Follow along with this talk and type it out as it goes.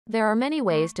There are many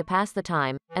ways to pass the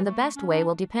time, and the best way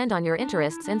will depend on your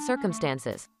interests and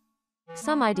circumstances.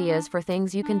 Some ideas for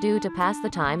things you can do to pass the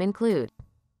time include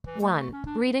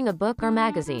 1. Reading a book or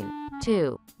magazine.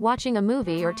 2. Watching a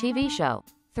movie or TV show.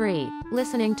 3.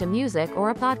 Listening to music or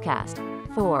a podcast.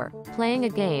 4. Playing a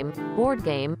game, board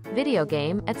game, video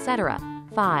game, etc.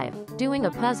 5. Doing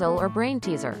a puzzle or brain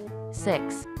teaser.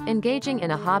 6. Engaging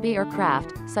in a hobby or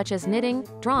craft, such as knitting,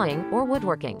 drawing, or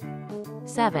woodworking.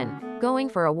 7. Going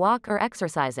for a walk or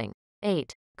exercising.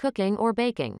 8. Cooking or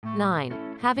baking.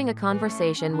 9. Having a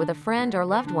conversation with a friend or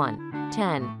loved one.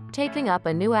 10. Taking up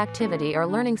a new activity or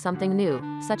learning something new,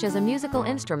 such as a musical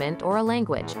instrument or a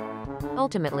language.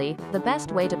 Ultimately, the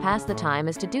best way to pass the time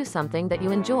is to do something that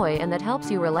you enjoy and that helps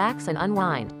you relax and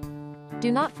unwind.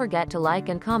 Do not forget to like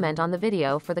and comment on the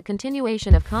video for the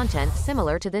continuation of content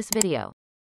similar to this video.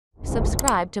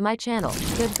 Subscribe to my channel.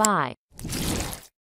 Goodbye.